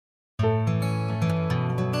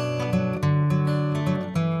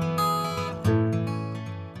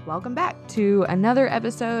Welcome back to another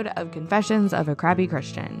episode of Confessions of a Crappy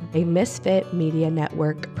Christian, a Misfit Media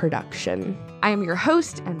Network production. I am your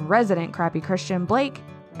host and resident crappy Christian, Blake,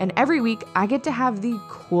 and every week I get to have the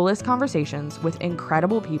coolest conversations with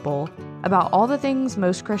incredible people about all the things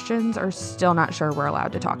most Christians are still not sure we're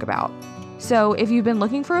allowed to talk about. So if you've been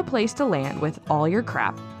looking for a place to land with all your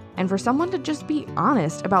crap, and for someone to just be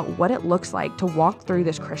honest about what it looks like to walk through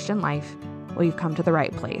this Christian life, well, you've come to the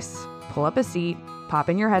right place. Pull up a seat, pop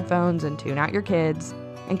in your headphones and tune out your kids,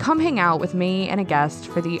 and come hang out with me and a guest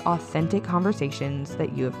for the authentic conversations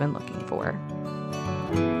that you have been looking for.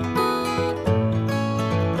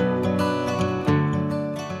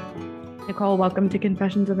 Nicole, welcome to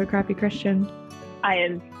Confessions of a Crappy Christian. I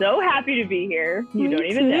am so happy to be here. You Me don't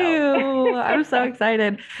even too. know. I'm so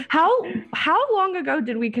excited. How long ago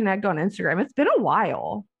did we connect on Instagram? It's been a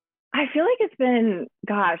while. I feel like it's been,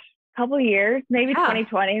 a couple of years, maybe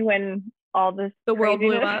 2020 when all this the world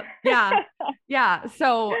blew craziness- up. Yeah.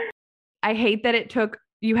 So I hate that it took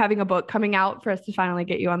you having a book coming out for us to finally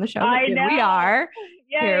get you on the show. I Here know. we are.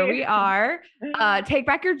 Yay. Here we are. Take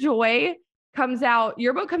Back Your Joy comes out.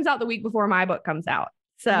 Your book comes out the week before my book comes out.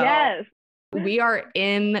 So yes. we are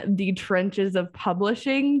in the trenches of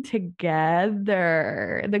publishing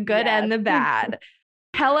together, the good and the bad.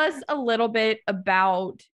 Tell us a little bit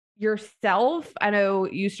about yourself. I know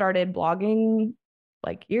you started blogging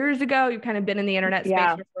like years ago. You've kind of been in the internet space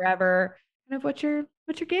for forever. Kind of what's your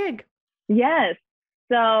gig? Yes.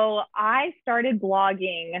 So I started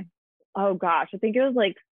blogging, I think it was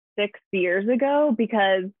like 6 years ago,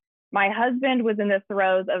 because my husband was in the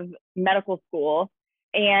throes of medical school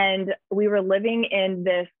and we were living in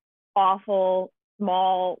this awful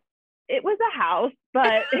small, it was a house,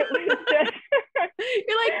 but it was just,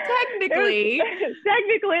 you're like, technically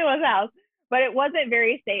it was a house, but it wasn't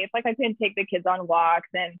very safe. Like I couldn't take the kids on walks,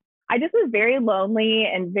 and I just was very lonely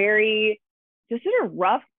and just in a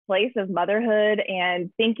rough place of motherhood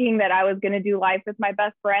and thinking that I was going to do life with my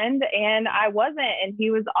best friend, and I wasn't, and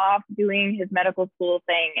he was off doing his medical school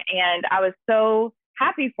thing. And I was so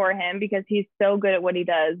happy for him because he's so good at what he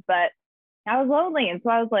does, but I was lonely. And so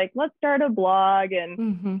I was like, let's start a blog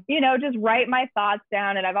and, just write my thoughts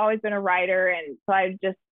down. And I've always been a writer. And so I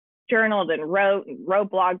just journaled and wrote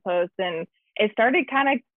blog posts, and it started kind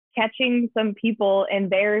of catching some people in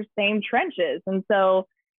their same trenches. And so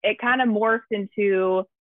it kind of morphed into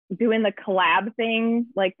doing the collab thing,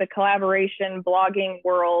 like the collaboration blogging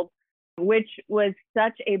world, which was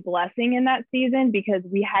such a blessing in that season because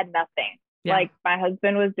we had nothing. Yeah. Like my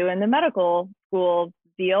husband was doing the medical school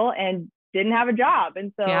deal and didn't have a job.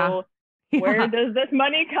 And so where does this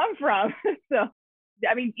money come from? So,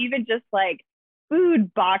 I mean, even just like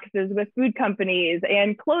food boxes with food companies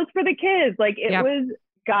and clothes for the kids, like it was,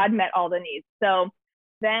 God met all the needs. So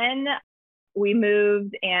then we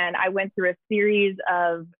moved and I went through a series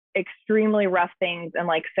of extremely rough things in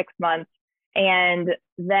like 6 months. And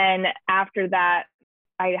then after that,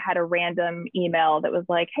 I had a random email that was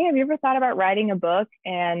like, hey, have you ever thought about writing a book?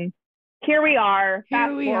 And here we are,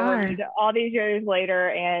 fast forward all these years later,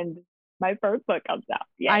 and my first book comes out.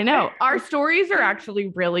 Yeah. I know. Our stories are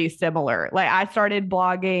actually really similar. Like I started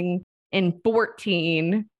blogging in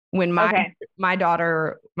 2014 when my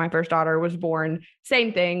first daughter was born.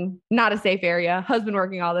 Same thing, not a safe area, husband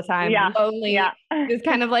working all the time, lonely, just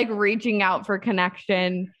kind of like reaching out for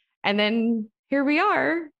connection. And then here we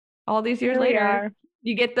are all these years later.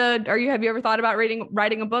 You get have you ever thought about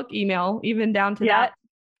writing a book email, even down to that?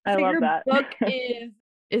 I love that. Book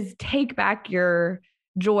is Take Back Your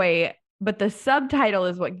Joy, but the subtitle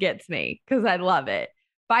is what gets me because I love it.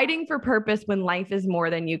 Fighting for purpose when life is more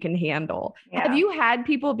than you can handle. Yeah. Have you had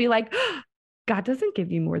people be like, oh, God doesn't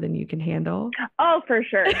give you more than you can handle? Oh, for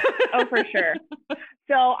sure.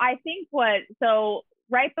 So I think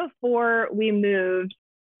right before we moved,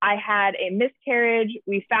 I had a miscarriage.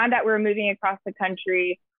 We found out we were moving across the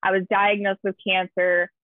country. I was diagnosed with cancer.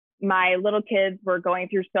 My little kids were going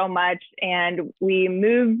through so much, and we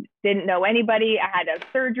moved, didn't know anybody. I had a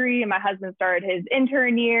surgery and my husband started his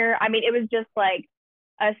intern year. I mean, it was just like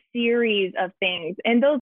a series of things. And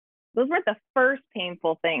those weren't the first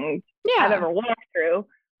painful things I've ever walked through,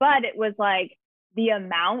 but it was like the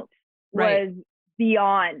amount was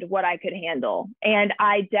beyond what I could handle. And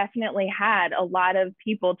I definitely had a lot of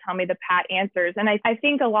people tell me the pat answers. And I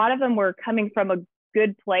think a lot of them were coming from a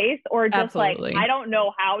good place or just like, I don't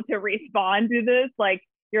know how to respond to this. Like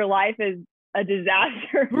your life is a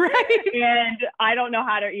disaster. And I don't know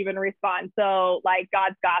how to even respond. So like,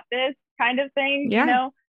 God's got this kind of thing, you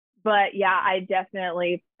know? But I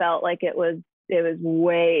definitely felt like it was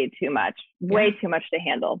way too much to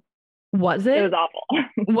handle. Was It it? was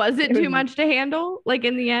awful. Was it It too was- much to handle? Like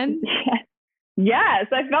in the end? Yes,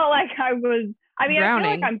 I felt like I was, I mean, I feel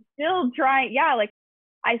Drowning. like I'm still trying. Yeah, like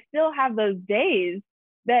I still have those days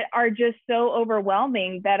that are just so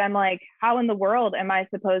overwhelming that I'm like, how in the world am I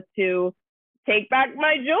supposed to take back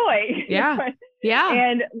my joy? Yeah. Yeah.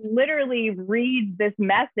 And literally read this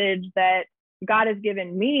message that God has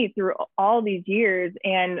given me through all these years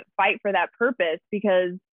and fight for that purpose,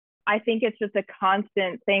 because I think it's just a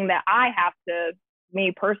constant thing that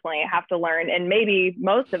me personally, have to learn, and maybe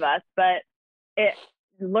most of us, but it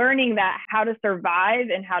learning that how to survive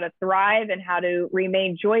and how to thrive and how to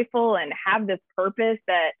remain joyful and have this purpose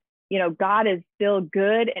that, God is still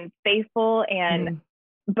good and faithful and,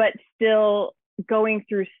 but still going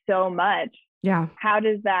through so much. Yeah. How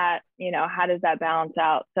does that balance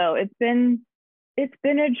out? So it's been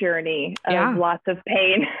a journey of lots of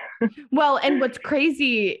pain. Well, and what's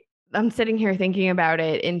crazy, I'm sitting here thinking about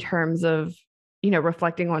it in terms of,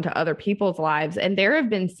 reflecting onto other people's lives. And there have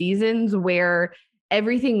been seasons where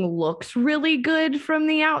everything looks really good from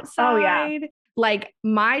the outside. Oh, yeah. Like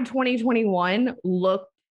my 2021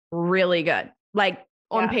 looked really good, like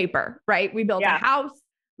on paper, right? We built a house,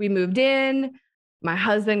 we moved in, my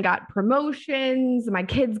husband got promotions, my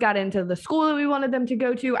kids got into the school that we wanted them to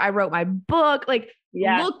go to. I wrote my book,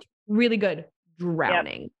 looked really good.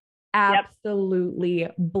 Drowning, absolutely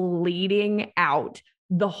bleeding out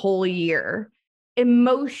the whole year,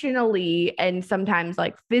 emotionally and sometimes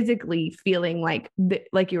like physically feeling like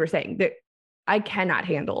you were saying that I cannot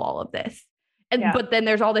handle all of this. And but then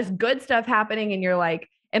there's all this good stuff happening and you're like,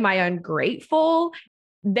 am I ungrateful?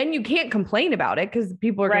 Then you can't complain about it because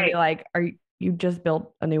people are going to be like, you just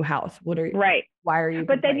built a new house. What are you? Right. Why are you?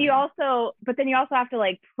 But then you also have to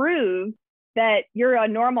like prove that you're a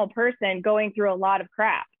normal person going through a lot of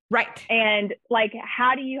crap. Right. And like,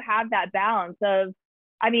 how do you have that balance of,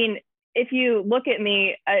 I mean, if you look at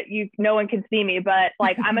me, no one can see me, but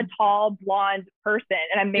like I'm a tall blonde person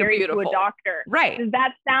and I'm married to a doctor. Right.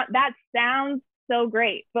 That sounds so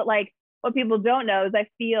great. But like what people don't know is I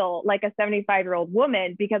feel like a 75-year-old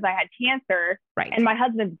woman because I had cancer. Right. And my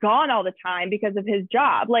husband's gone all the time because of his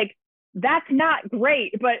job. Like that's not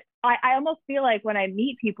great. But I almost feel like when I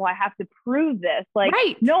meet people, I have to prove this. Like,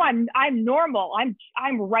 no, I'm normal.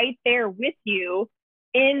 I'm right there with you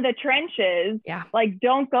in the trenches. Yeah. Like,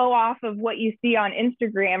 don't go off of what you see on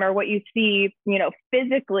Instagram or what you see,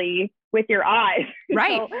 physically with your eyes.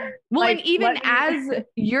 Right. So, well, and even as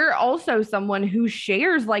you're also someone who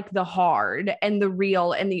shares like the hard and the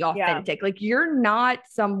real and the authentic, like you're not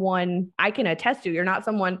someone I can attest to. You're not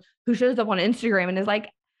someone who shows up on Instagram and is like,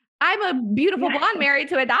 I'm a beautiful blonde married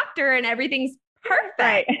to a doctor and everything's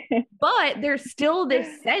perfect. Right. But there's still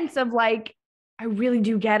this sense of like, I really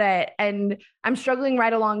do get it. And I'm struggling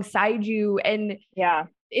right alongside you. And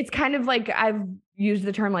it's kind of like I've used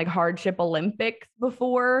the term like hardship Olympics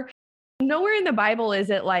before. Nowhere in the Bible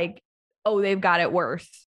is it like, oh, they've got it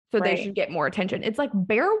worse, so they should get more attention. It's like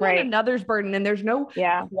bear one another's burden. And there's no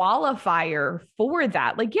qualifier for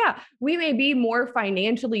that. Like, we may be more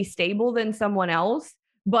financially stable than someone else,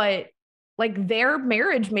 but like their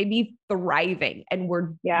marriage may be thriving and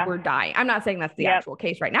we're dying. I'm not saying that's the actual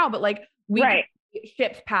case right now, but like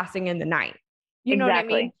ships passing in the night. You know what I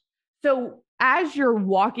mean? So as you're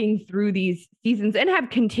walking through these seasons and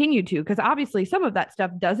have continued to, because obviously some of that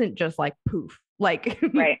stuff doesn't just like poof, like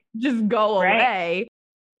just go away.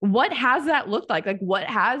 What has that looked like? Like what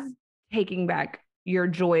has taking back your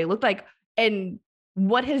joy looked like? And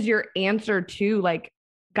what has your answer to like,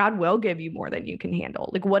 God will give you more than you can handle?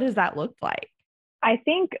 Like, what does that look like? I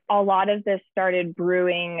think a lot of this started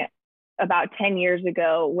brewing about 10 years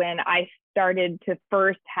ago when I started to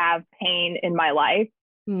first have pain in my life,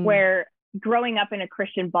 where growing up in a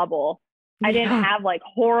Christian bubble, I didn't have like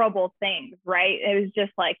horrible things, right? It was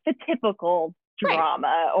just like the typical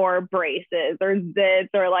drama or braces or zits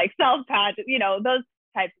or like self-conscious, those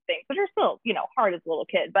types of things, which are still, hard as a little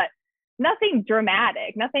kid, but nothing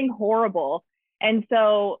dramatic, nothing horrible. And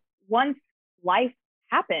so once life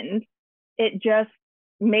happened, it just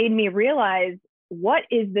made me realize, what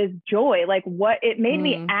is this joy? Like it made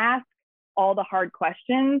me ask all the hard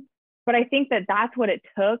questions. But I think that that's what it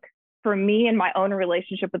took for me in my own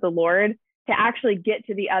relationship with the Lord to actually get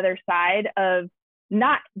to the other side of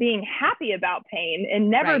not being happy about pain and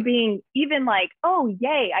never being even like, oh,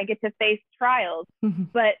 yay, I get to face trials,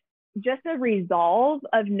 but just a resolve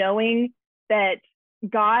of knowing that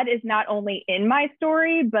God is not only in my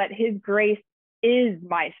story, but his grace is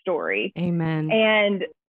my story. Amen. And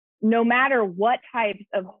no matter what types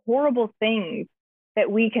of horrible things that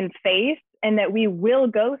we can face and that we will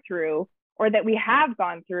go through or that we have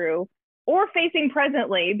gone through, or facing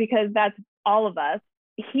presently, because that's all of us,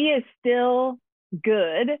 he is still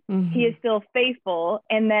good. Mm-hmm. He is still faithful,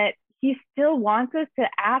 and that he still wants us to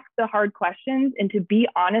ask the hard questions and to be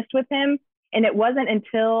honest with him. And it wasn't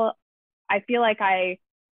until I feel like I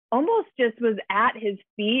almost just was at his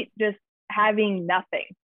feet, just having nothing,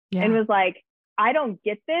 and was like, I don't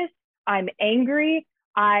get this. I'm angry.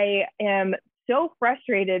 I am so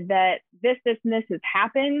frustrated that this has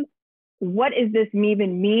happened. What does this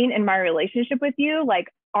even mean in my relationship with you? Like,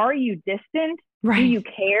 are you distant? Right. Do you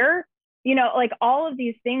care? You know, like all of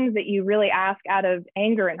these things that you really ask out of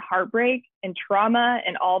anger and heartbreak and trauma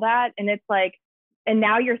and all that. And it's like, and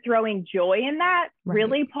now you're throwing joy in that. Right.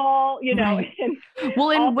 Really, Paul? You know, right.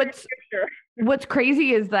 And what's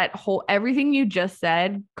crazy is that everything you just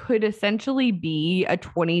said could essentially be a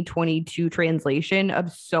 2022 translation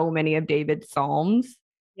of so many of David's Psalms.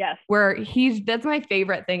 Yes. Where that's my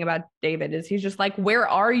favorite thing about David is he's just like, where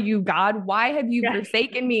are you, God? Why have you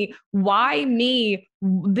forsaken me? Why me?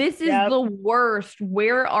 This is the worst.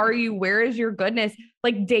 Where are you? Where is your goodness?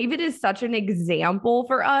 Like, David is such an example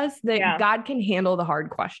for us that God can handle the hard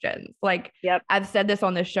questions. Like, I've said this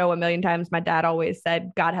on this show a million times. My dad always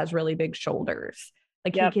said, God has really big shoulders.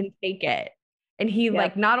 Like, he can take it. And he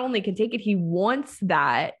like, not only can take it, he wants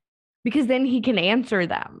that because then he can answer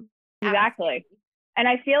them. Exactly. And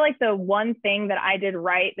I feel like the one thing that I did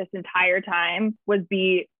right this entire time was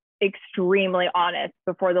be extremely honest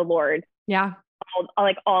before the Lord. Yeah.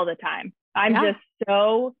 All the time. I'm just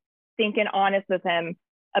so thinking honest with him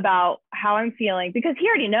about how I'm feeling, because he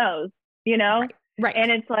already knows, you know? Right. And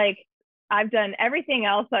it's like, I've done everything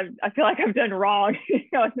else I feel like I've done wrong, you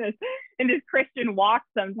know, in this Christian walk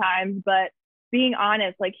sometimes, but being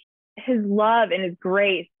honest, like his love and his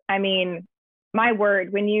grace. I mean, my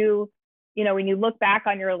word, when you look back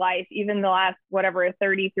on your life, even the last,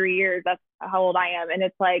 33 years, that's how old I am. And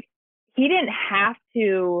it's like, he didn't have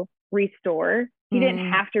to restore. He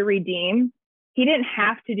didn't have to redeem. He didn't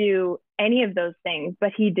have to do any of those things,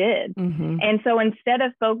 but he did. Mm-hmm. And so instead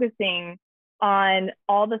of focusing on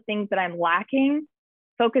all the things that I'm lacking,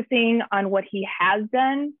 focusing on what he has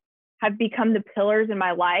done have become the pillars in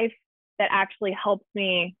my life that actually helps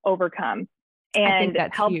me overcome and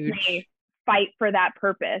helps me fight for that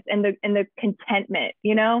purpose and the contentment,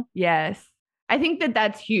 you know? Yes. I think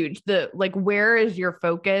that's huge. Where is your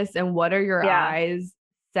focus and what are your eyes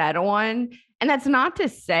set on? And that's not to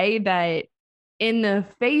say that in the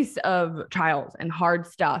face of trials and hard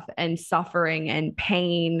stuff and suffering and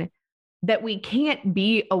pain, that we can't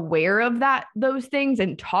be aware of those things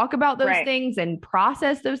and talk about those things and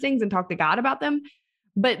process those things and talk to God about them.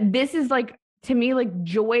 But this is like, to me, like,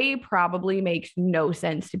 joy probably makes no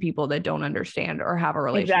sense to people that don't understand or have a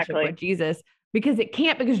relationship with Jesus, because it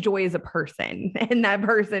can't, because joy is a person and that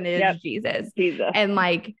person is Jesus. And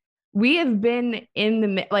like, we have been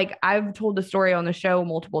I've told the story on the show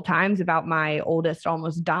multiple times about my oldest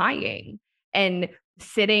almost dying and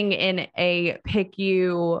sitting in a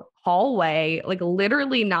PICU hallway, like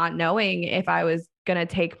literally not knowing if I was going to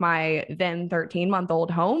take my then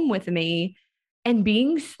 13-month-old home with me, and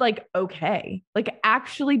being like, okay, like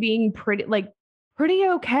actually being pretty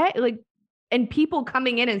okay. Like, and people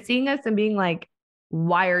coming in and seeing us and being like,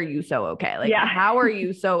 why are you so okay? Like, how are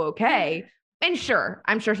you so okay? And sure,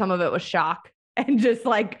 I'm sure some of it was shock and just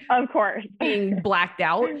like, of course, being blacked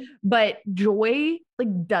out, but joy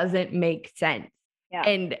like doesn't make sense. Yeah.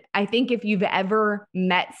 And I think if you've ever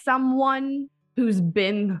met someone who's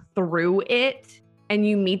been through it and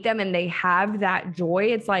you meet them and they have that joy,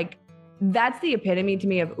 it's like, that's the epitome to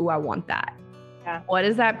me of, I want that. Yeah. What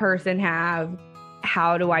does that person have?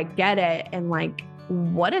 How do I get it? And like,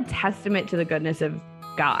 what a testament to the goodness of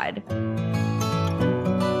God.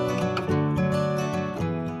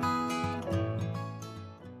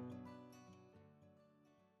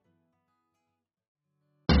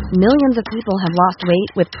 Millions of people have lost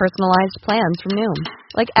weight with personalized plans from Noom.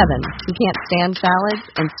 Like Evan, who can't stand salads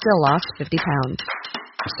and still lost 50 pounds.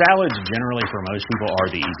 Salads generally for most people are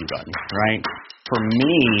the easy button, right? For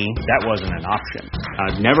me, that wasn't an option.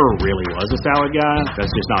 I never really was a salad guy.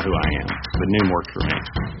 That's just not who I am. But Noom worked for me.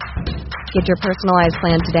 Get your personalized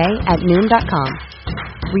plan today at Noom.com.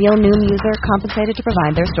 Real Noom user compensated to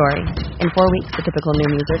provide their story. In 4 weeks, the typical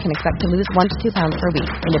Noom user can expect to lose 1 to 2 pounds per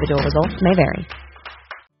week. Individual results may vary.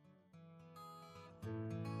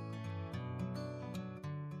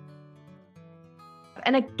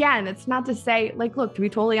 And again, it's not to say, like, look, to be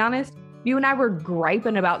totally honest, you and I were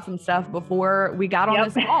griping about some stuff before we got on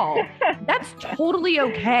this call. That's totally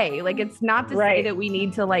okay. Like, it's not to say that we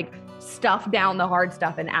need to like stuff down the hard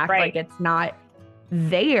stuff and act like it's not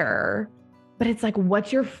there, but it's like,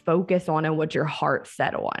 what's your focus on and what's your heart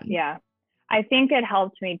set on? Yeah. I think it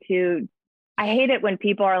helped me to, I hate it when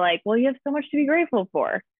people are like, well, you have so much to be grateful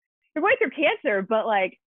for. You're going through cancer, but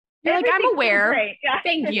like, you're like, I'm aware. Yeah.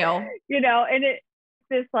 Thank you. And it's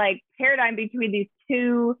this like paradigm between these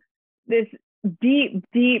two, this deep,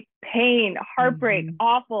 deep pain, heartbreak,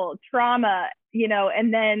 awful trauma,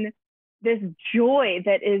 and then this joy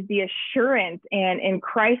that is the assurance and in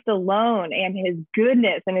Christ alone and his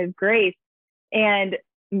goodness and his grace, and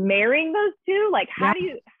marrying those two, like how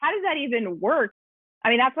does that even work? I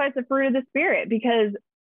mean, that's why it's the fruit of the Spirit, because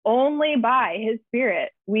only by his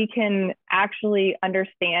Spirit we can actually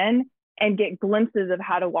understand and get glimpses of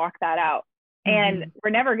how to walk that out. And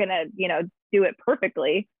we're never going to, do it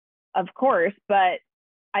perfectly, of course, but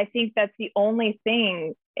I think that's the only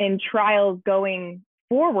thing in trials going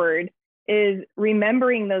forward is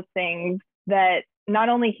remembering those things that not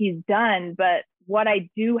only he's done, but what I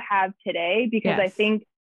do have today, because I think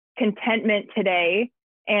contentment today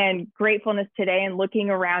and gratefulness today and looking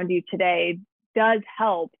around you today does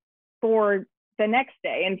help for the next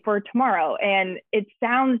day and for tomorrow. And it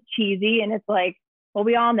sounds cheesy and it's like, well,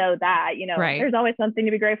 we all know that, there's always something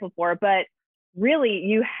to be grateful for, but really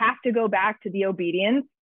you have to go back to the obedience,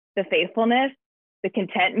 the faithfulness, the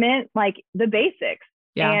contentment, like the basics.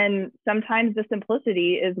 Yeah. And sometimes the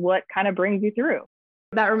simplicity is what kind of brings you through.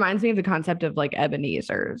 That reminds me of the concept of like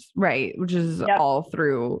Ebenezer's, right? Which is all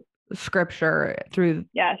through scripture, through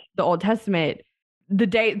the Old Testament.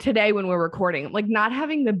 Today when we're recording, like not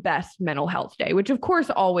having the best mental health day, which of course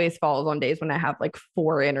always falls on days when I have like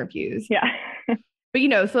 4 interviews. Yeah.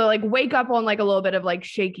 But so like wake up on like a little bit of like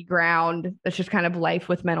shaky ground. That's just kind of life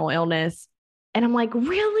with mental illness. And I'm like,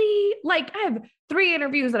 really? Like I have 3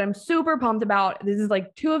 interviews that I'm super pumped about. This is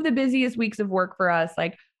like 2 of the busiest weeks of work for us.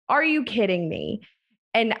 Like, are you kidding me?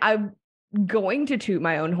 And I'm going to toot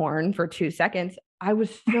my own horn for 2 seconds. I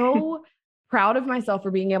was so proud of myself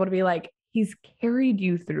for being able to be like, he's carried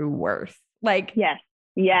you through worse. Like, yes.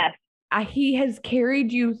 He has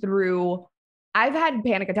carried you through. I've had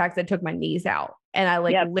panic attacks that took my knees out and I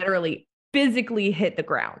literally physically hit the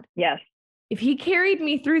ground. Yes. If he carried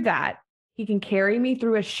me through that, he can carry me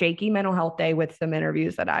through a shaky mental health day with some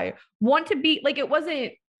interviews that I want to be like, it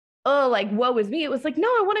wasn't, like, woe is me. It was like, no,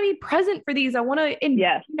 I want to be present for these. I want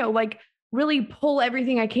to, like really pull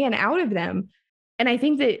everything I can out of them. And I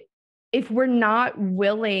think that if we're not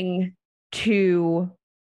willing to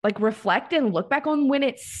like reflect and look back on when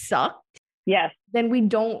it sucked, then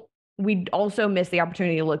we also miss the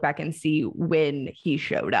opportunity to look back and see when he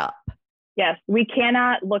showed up. Yes. We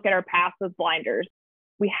cannot look at our past with blinders.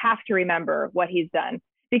 We have to remember what he's done,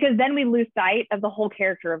 because then we lose sight of the whole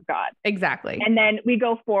character of God. Exactly. And then we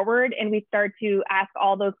go forward and we start to ask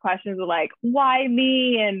all those questions of like, why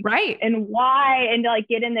me? And and why? And like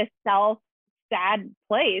get in this sad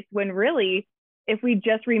place when really, if we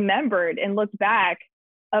just remembered and looked back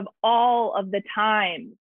of all of the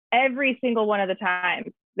times, every single one of the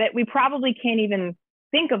times that we probably can't even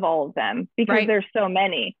think of all of them because there's so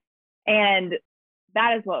many. And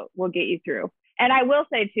that is what will get you through. And I will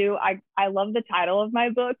say too, I love the title of my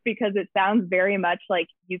book because it sounds very much like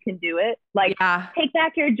you can do it. Like, take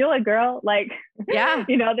back your joy, girl. Like,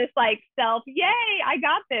 this like self, yay, I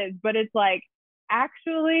got this. But it's like,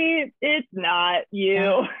 actually, it's not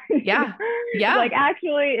you. Yeah. Like,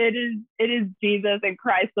 actually, it is Jesus and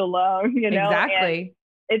Christ alone, Exactly. And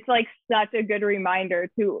it's like such a good reminder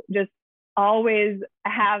to just always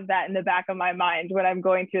have that in the back of my mind when I'm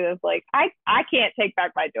going through this. Like, I can't take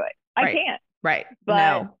back my joy. I can't. Right.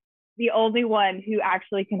 But the only one who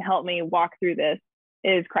actually can help me walk through this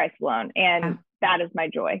is Christ alone. And that is my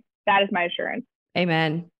joy. That is my assurance.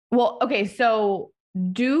 Amen. Well, okay. So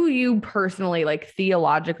do you personally, like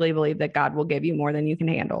theologically believe that God will give you more than you can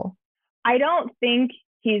handle? I don't think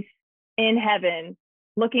he's in heaven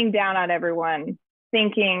looking down on everyone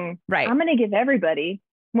thinking, I'm going to give everybody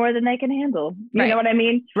more than they can handle. You know what I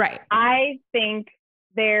mean? Right. I think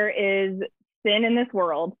there is sin in this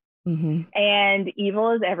world. And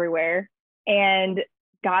evil is everywhere. And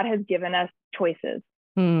God has given us choices.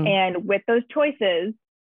 And with those choices,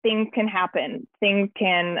 things can happen. Things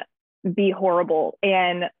can be horrible.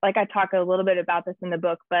 And like I talk a little bit about this in the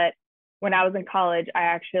book, but when I was in college, I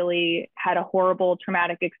actually had a horrible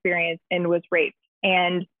traumatic experience and was raped.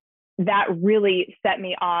 And that really set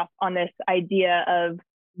me off on this idea of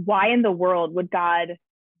why in the world would God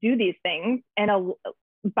do these things and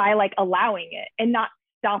by like allowing it and not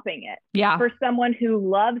stopping it for someone who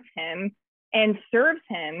loves him and serves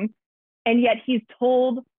him. And yet he's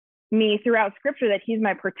told me throughout scripture that he's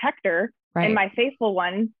my protector and my faithful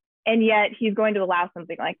one. And yet he's going to allow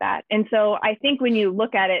something like that. And so I think when you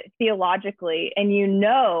look at it theologically and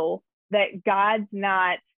that God's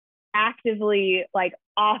not actively like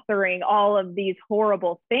authoring all of these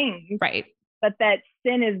horrible things. Right. But that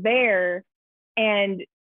sin is there and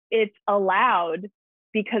it's allowed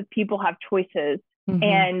because people have choices. Mm-hmm.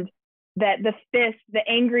 And that the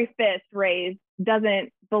angry fist raised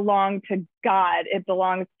doesn't belong to God. It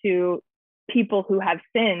belongs to people who have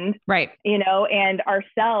sinned, right? And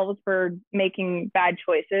ourselves for making bad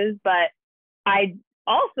choices. But I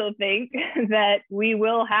also think that we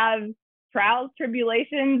will have trials,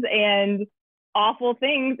 tribulations, and awful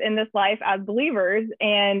things in this life as believers.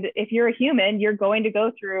 And if you're a human, you're going to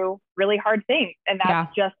go through really hard things. And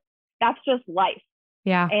that's just life.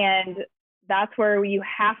 Yeah. And that's where you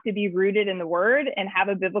have to be rooted in the word and have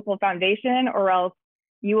a biblical foundation, or else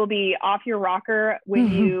you will be off your rocker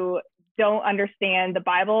when you don't understand the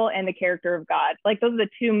Bible and the character of God. Like, those are the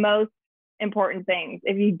two most important things.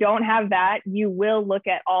 If you don't have that, you will look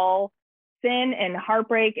at all sin and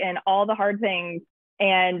heartbreak and all the hard things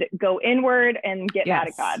and go inward and get mad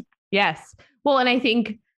at God. Yes. Well, and I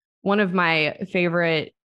think one of my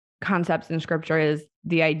favorite concepts in scripture is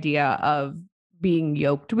the idea of being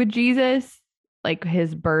yoked with Jesus. Like,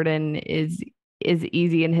 his burden is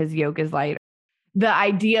easy and his yoke is light. The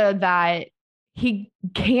idea that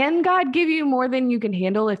God give you more than you can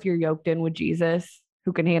handle if you're yoked in with Jesus,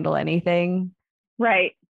 who can handle anything.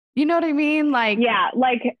 Right. You know what I mean? Like, yeah,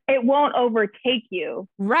 like it won't overtake you.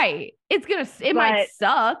 Right. It might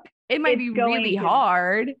suck. It might be really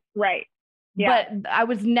hard. Right. Yeah. But I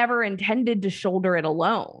was never intended to shoulder it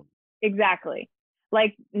alone. Exactly.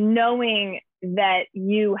 Like, knowing that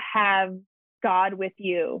you have God with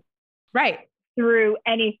you. Right. Through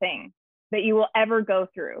anything that you will ever go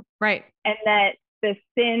through. Right. And that the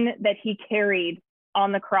sin that he carried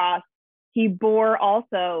on the cross, he bore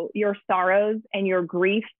also your sorrows and your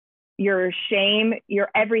grief, your shame, your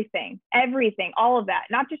everything, all of that,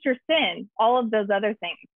 not just your sin, all of those other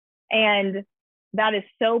things. And that is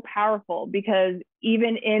so powerful, because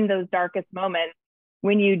even in those darkest moments,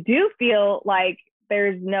 when you do feel like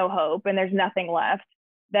there's no hope and there's nothing left,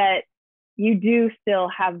 that you do still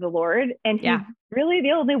have the Lord, and he's really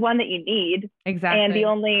the only one that you need. Exactly. And the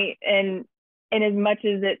only, and as much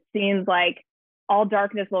as it seems like all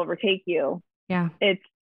darkness will overtake you,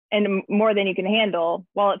 and more than you can handle,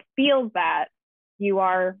 while it feels that, you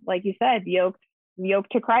are, like you said,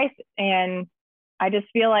 yoked to Christ. And I just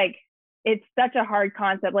feel like it's such a hard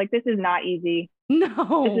concept. Like, this is not easy.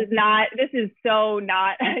 No, this is so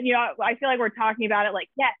not, I feel like we're talking about it like,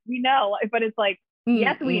 yes, we know, but it's like,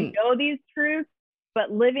 yes, we know these truths,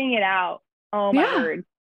 but living it out, oh my word,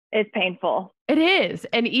 it's painful. It is.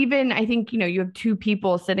 And even, I think, you have two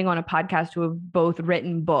people sitting on a podcast who have both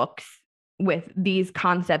written books with these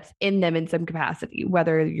concepts in them in some capacity,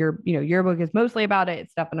 whether your book is mostly about it.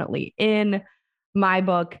 It's definitely in my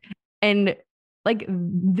book. And like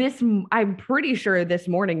this, I'm pretty sure this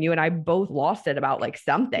morning you and I both lost it about like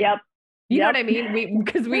something. Yep. You know what I mean?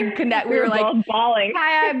 Because we were like bawling.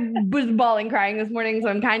 I was bawling, crying this morning. So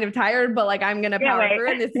I'm kind of tired, but like, I'm going to power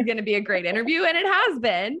through, and this is going to be a great interview. And it has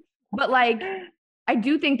been, but like, I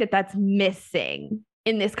do think that that's missing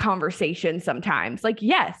in this conversation sometimes. Like,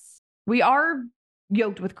 yes, we are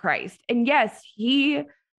yoked with Christ. And yes, he,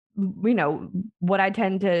 what I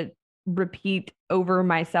tend to repeat over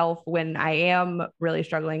myself when I am really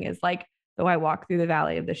struggling is like, though I walk through the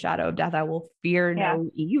valley of the shadow of death, I will fear no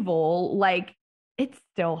evil. Like, it's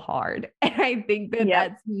still hard. And I think that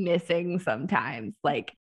that's missing sometimes.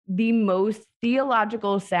 Like, the most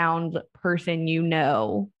theological sound person,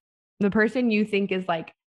 the person you think is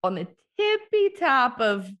like on the tippy top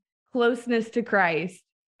of closeness to Christ,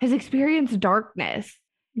 has experienced darkness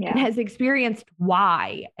and has experienced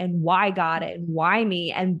why God and why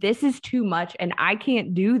me, and this is too much and I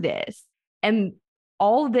can't do this. And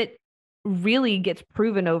all that really gets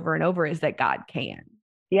proven over and over is that God can.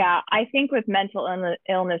 Yeah, I think with mental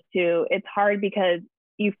illness too, it's hard because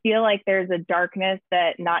you feel like there's a darkness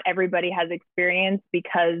that not everybody has experienced,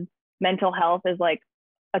 because mental health is like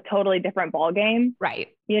a totally different ballgame. Right.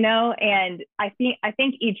 And I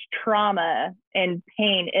think each trauma and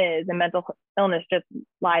pain is, and mental illness just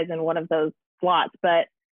lies in one of those slots, but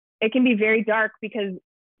it can be very dark, because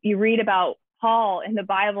you read about Paul in the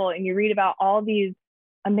Bible and you read about all these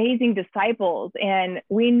amazing disciples, and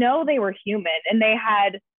we know they were human and they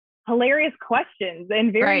had hilarious questions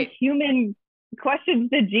and very human questions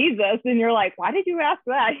to Jesus. And you're like, why did you ask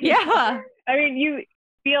that? Yeah. I mean, you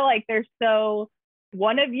feel like they're so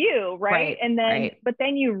one of you, right? And then, but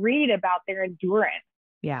then you read about their endurance,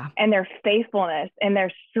 and their faithfulness and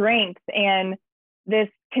their strength and this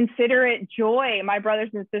considerate joy, my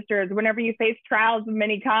brothers and sisters, whenever you face trials of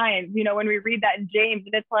many kinds, when we read that in James,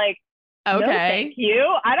 and it's like, Okay. No, thank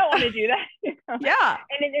you. I don't want to do that. Yeah.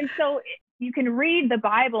 And so you can read the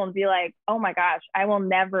Bible and be like, oh my gosh, I will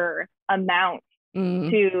never amount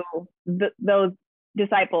to those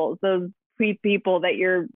disciples, those people that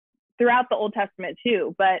you're throughout the Old Testament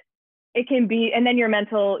too. But it can be, and then your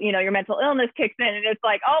mental illness kicks in and it's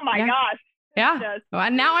like, oh my gosh. Yeah.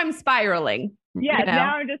 Well, now I'm spiraling. Yeah.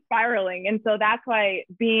 Now I'm just spiraling. And so that's why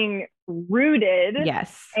being rooted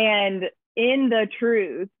and in the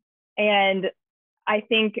truth, and I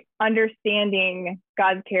think understanding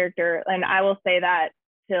God's character, and I will say that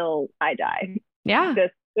till I die. Yeah.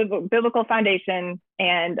 This biblical foundation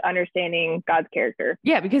and understanding God's character.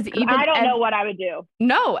 Yeah, because even I don't know what I would do.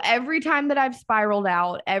 No, every time that I've spiraled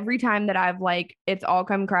out, every time that I've it's all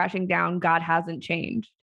come crashing down, God hasn't changed.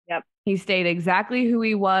 Yep. He stayed exactly who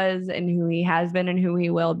he was and who he has been and who he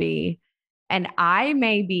will be. And I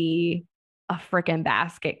may be a freaking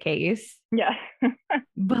basket case. Yeah.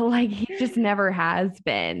 But he just never has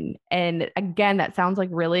been. And again, that sounds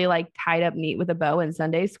really tied up neat with a bow in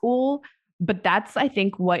Sunday school. But that's, I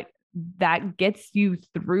think, what that gets you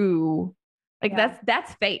through.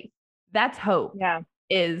 That's faith. That's hope. Yeah.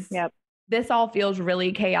 This all feels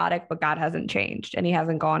really chaotic, but God hasn't changed and he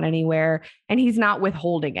hasn't gone anywhere and he's not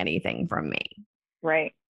withholding anything from me.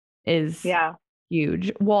 Right. Is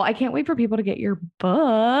huge. Well, I can't wait for people to get your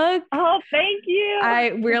book. Oh, thank you.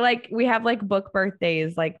 We have book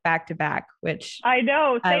birthdays back to back, which I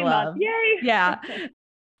know. Same month. Yay. Yeah.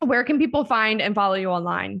 Where can people find and follow you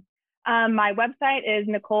online? My website is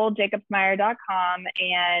NicoleJacobsmeyer.com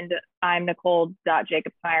and I'm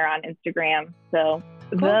Nicole.Jacobsmeyer on Instagram. So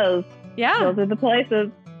those are the places.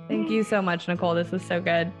 Thank you so much, Nicole. This was so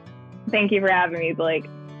good. Thank you for having me, Blake.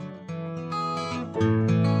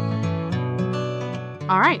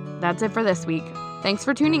 All right, that's it for this week. Thanks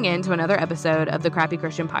for tuning in to another episode of the Crappy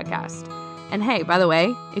Christian Podcast. And hey, by the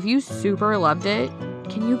way, if you super loved it,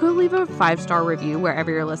 can you go leave a 5-star review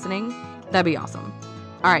wherever you're listening? That'd be awesome.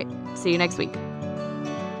 All right, see you next week.